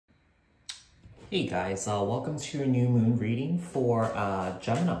Hey guys, welcome to your new moon reading for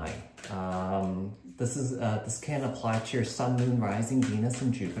Gemini. This can apply to your Sun, Moon, Rising, Venus,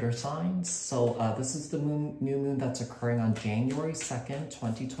 and Jupiter signs. So this is the new moon that's occurring on January 2nd,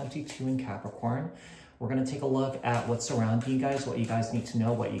 2022 in Capricorn. We're going to take a look at what's surrounding you guys, what you guys need to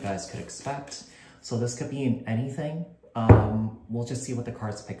know, what you guys could expect. So this could be in anything. We'll just see what the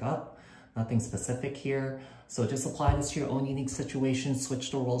cards pick up. Nothing specific here. So just apply this to your own unique situation.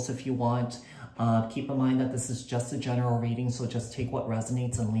 Switch the roles if you want. Keep in mind that this is just a general reading, so just take what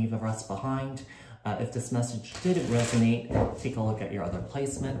resonates and leave the rest behind. If this message didn't resonate, take a look at your other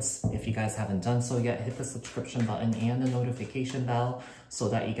placements. If you guys haven't done so yet, hit the subscription button and the notification bell so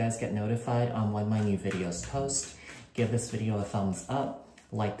that you guys get notified on when my new videos post. Give this video a thumbs up.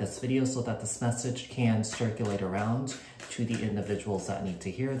 Like this video so that this message can circulate around to the individuals that need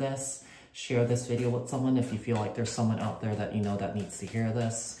to hear this. Share this video with someone if you feel like there's someone out there that you know that needs to hear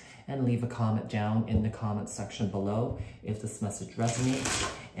this. And leave a comment down in the comment section below if this message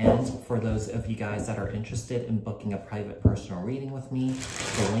resonates. And for those of you guys that are interested in booking a private personal reading with me,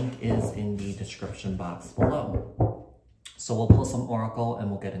 the link is in the description box below. So we'll pull some oracle and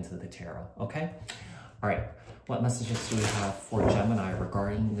we'll get into the tarot, okay? All right, what messages do we have for Gemini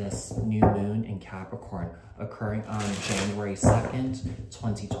regarding this new moon in Capricorn occurring on January 2nd,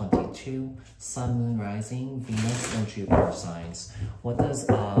 2022, Sun, Moon, Rising, Venus, and Jupiter signs? What does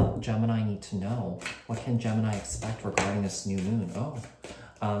Gemini need to know? What can Gemini expect regarding this new moon?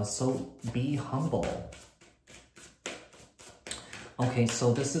 So be humble. Okay,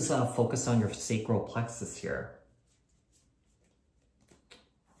 so this is focused on your sacral plexus here.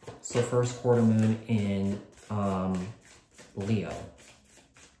 So first quarter moon in Leo.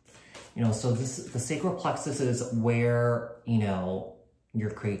 So the sacral plexus is where, your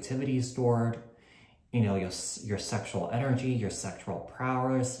creativity is stored, your sexual energy, your sexual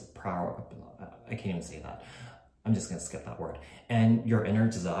prowess, I can't even say that. I'm just going to skip that word. And your inner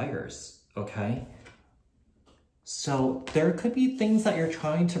desires, okay? So there could be things that you're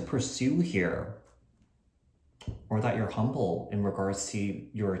trying to pursue here, or that you're humble in regards to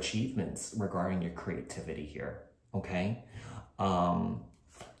your achievements regarding your creativity here, okay?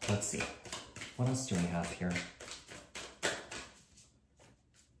 Let's see. What else do we have here?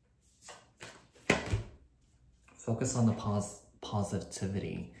 Focus on the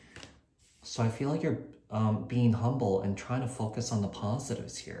positivity. So I feel like you're being humble and trying to focus on the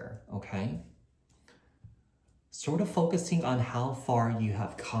positives here, okay? Sort of focusing on how far you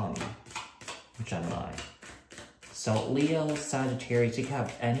have come, Gemini. So Leo, Sagittarius, you can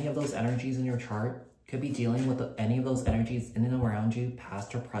have any of those energies in your chart. Could be dealing with any of those energies in and around you,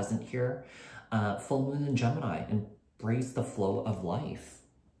 past or present here. Full moon in Gemini, embrace the flow of life.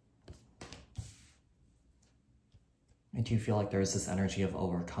 I do feel like there's this energy of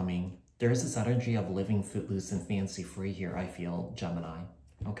overcoming. There's this energy of living footloose and fancy-free here, I feel, Gemini,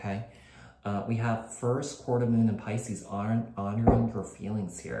 okay? We have first quarter moon in Pisces, honoring your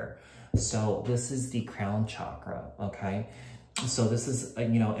feelings here. So this is the crown chakra, okay? So this is,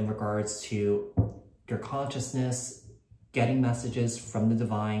 in regards to your consciousness, getting messages from the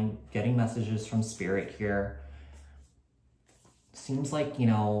divine, getting messages from spirit here. Seems like,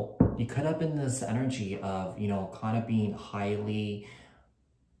 you could have been this energy of, kind of being highly,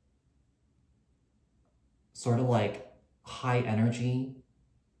 sort of like high energy,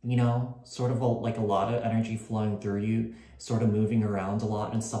 sort of like a lot of energy flowing through you, sort of moving around a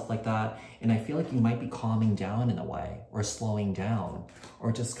lot and stuff like that. And I feel like you might be calming down in a way, or slowing down,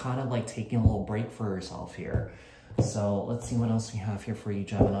 or just kind of like taking a little break for yourself here. So let's see what else we have here for you,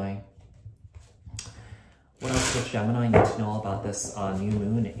 Gemini. What else does Gemini need to know about this new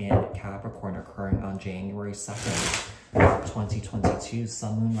moon in Capricorn occurring on January 2nd, 2022,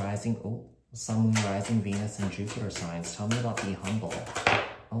 Sun, Moon, Rising, Sun, Moon, Rising, Venus, and Jupiter signs? Tell me about be humble.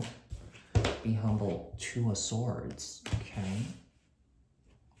 Be humble, Two of Swords, okay?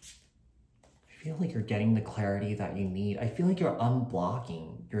 I feel like you're getting the clarity that you need. I feel like you're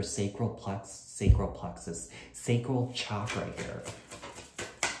unblocking your sacral plexus, sacral chakra here.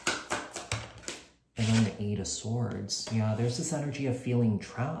 And then the Eight of Swords. Yeah, there's this energy of feeling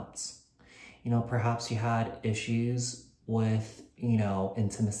trapped. Perhaps you had issues with,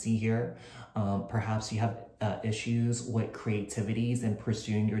 intimacy here. Perhaps you have issues with creativities and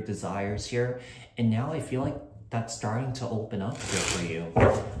pursuing your desires here. And now I feel like that's starting to open up here for you.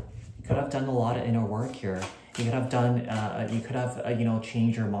 You could have done a lot of inner work here. You could have done,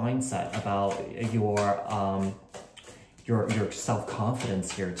 changed your mindset about your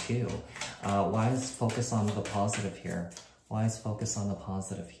self-confidence here too. Why is focus on the positive here? Why is focus on the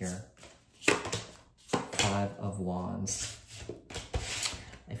positive here? Five of Wands.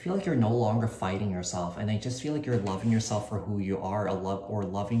 I feel like you're no longer fighting yourself, and I just feel like you're loving yourself for who you are, or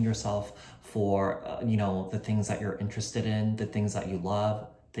loving yourself for, you know, the things that you're interested in, the things that you love,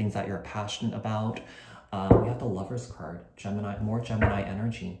 things that you're passionate about. We have the Lover's card, Gemini, more Gemini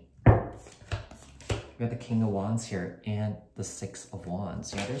energy. We have the King of Wands here and the Six of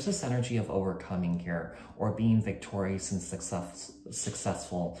Wands. Yeah, there's this energy of overcoming here, or being victorious and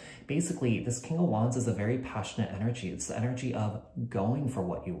successful. Basically, this King of Wands is a very passionate energy. It's the energy of going for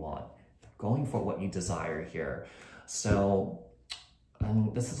what you want, going for what you desire here. So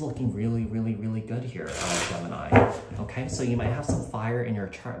this is looking really, really, really good here, Gemini. Okay, so you might have some fire in your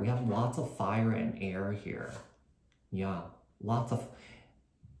chart. We have lots of fire and air here. Yeah, lots of...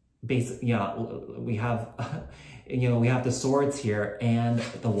 yeah, we have, you know, we have the swords here and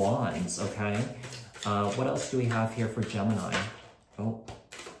the wands, okay? What else do we have here for Gemini? Oh,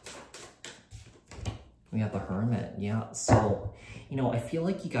 we have the Hermit, yeah. So, you know, I feel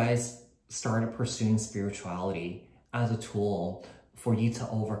like you guys started pursuing spirituality as a tool for you to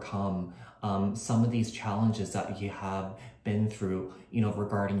overcome some of these challenges that you have been through, you know,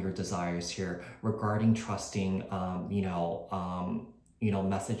 regarding your desires here, regarding trusting, you know,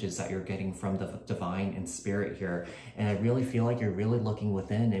 messages that you're getting from the divine and spirit here. And I really feel like you're really looking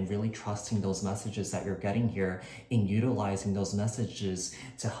within and really trusting those messages that you're getting here, and utilizing those messages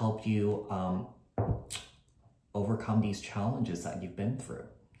to help you overcome these challenges that you've been through.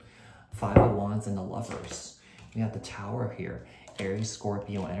 Five of Wands and the Lovers. We have the Tower here, Aries,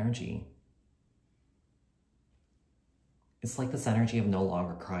 Scorpio energy. It's like this energy of no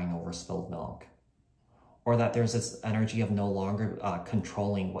longer crying over spilled milk. Or that there's this energy of no longer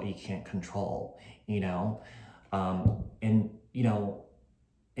controlling what you can't control, you know? And, you know,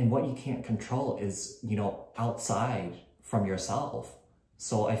 and what you can't control is, you know, outside from yourself.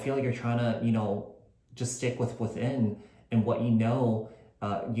 So I feel like you're trying to, you know, just stick with within and what you know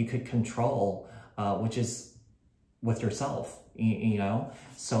you could control, which is with yourself, you know?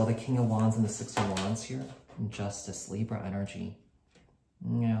 So the King of Wands and the Six of Wands here, Justice, Libra energy.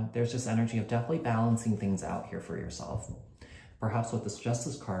 You know, there's this energy of definitely balancing things out here for yourself. Perhaps with this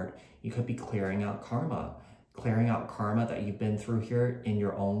Justice card, you could be clearing out karma that you've been through here in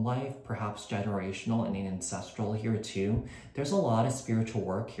your own life, perhaps generational and ancestral here too. There's a lot of spiritual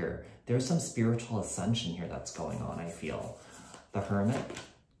work here. There's some spiritual ascension here that's going on, I feel. The Hermit,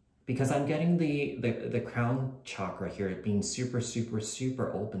 because I'm getting the crown chakra here being super, super,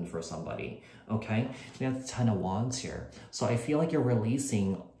 super open for somebody, okay? We have the Ten of Wands here. So I feel like you're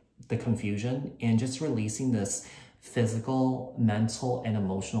releasing the confusion and just releasing this physical, mental, and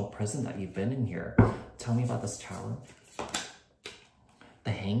emotional prison that you've been in here. Tell me about this Tower.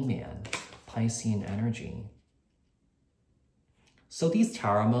 The Hangman, Piscean energy. So these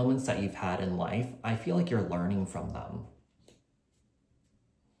Tower moments that you've had in life, I feel like you're learning from them.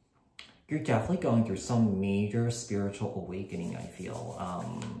 You're definitely going through some major spiritual awakening, I feel,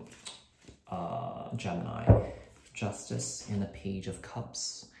 Gemini. Justice and the Page of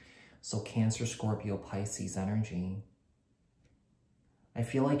Cups. So Cancer, Scorpio, Pisces energy. I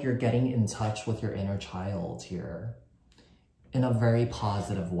feel like you're getting in touch with your inner child here in a very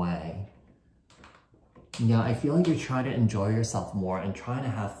positive way. Yeah, I feel like you're trying to enjoy yourself more and trying to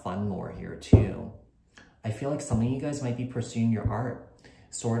have fun more here too. I feel like some of you guys might be pursuing your art.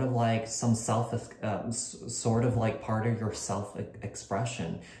 Sort of like some sort of like part of your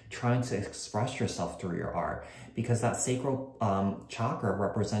self-expression, trying to express yourself through your art, because that sacral chakra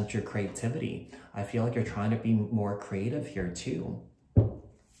represents your creativity. I feel like you're trying to be more creative here too.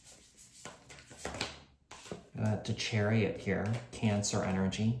 The Chariot here, Cancer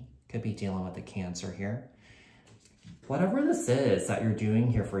energy, could be dealing with the Cancer here. Whatever this is that you're doing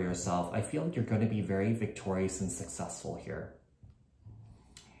here for yourself, I feel like you're going to be very victorious and successful here.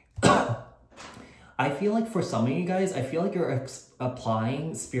 I feel like for some of you guys, I feel like you're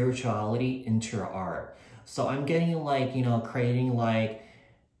applying spirituality into your art. So I'm getting like, you know, creating like,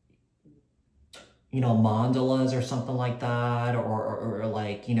 you know, mandalas or something like that, or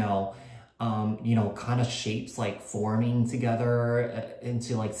like, you know, kind of shapes like forming together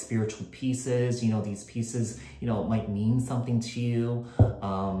into like spiritual pieces. You know, these pieces, you know, might mean something to you.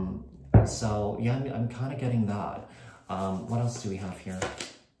 So yeah, I'm kind of getting that. What else do we have here?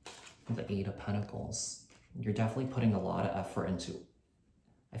 The Eight of Pentacles. You're definitely putting a lot of effort into,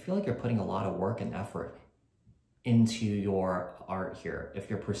 I feel like you're putting a lot of work and effort into your art here if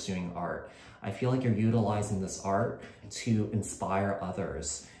you're pursuing art. I feel like you're utilizing this art to inspire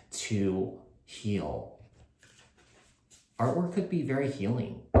others to heal. Artwork could be very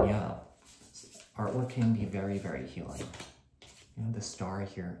healing, yeah. Artwork can be very, very healing. You know, the Star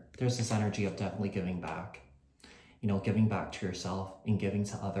here, there's this energy of definitely giving back. you know, giving back to yourself and giving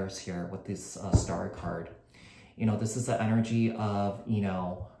to others here with this star card. You know, this is the energy of, you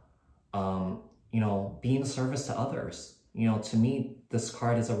know, being of service to others. You know, to me, this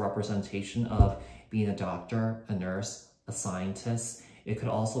card is a representation of being a doctor, a nurse, a scientist. It could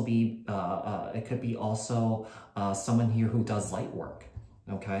also be, someone here who does light work,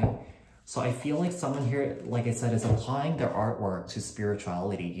 okay? So I feel like someone here, like I said, is applying their artwork to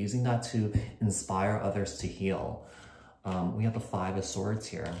spirituality, using that to inspire others to heal. We have the Five of Swords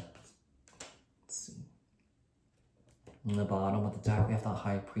here. Let's see. In the bottom of the deck, we have the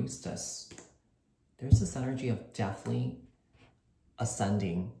High Priestess. There's this energy of definitely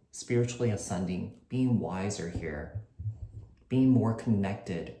ascending, spiritually ascending, being wiser here, being more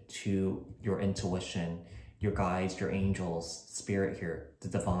connected to your intuition, your guides, your angels, spirit here, the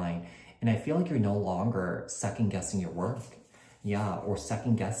divine. And I feel like you're no longer second-guessing your work, yeah, or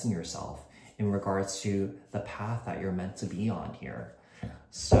second-guessing yourself in regards to the path that you're meant to be on here.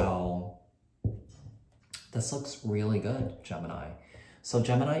 So this looks really good, Gemini. So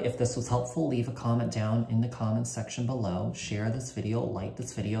Gemini, if this was helpful, leave a comment down in the comment section below. Share this video, like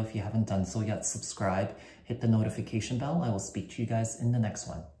this video if you haven't done so yet, subscribe, hit the notification bell. I will speak to you guys in the next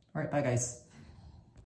one. All right, bye guys.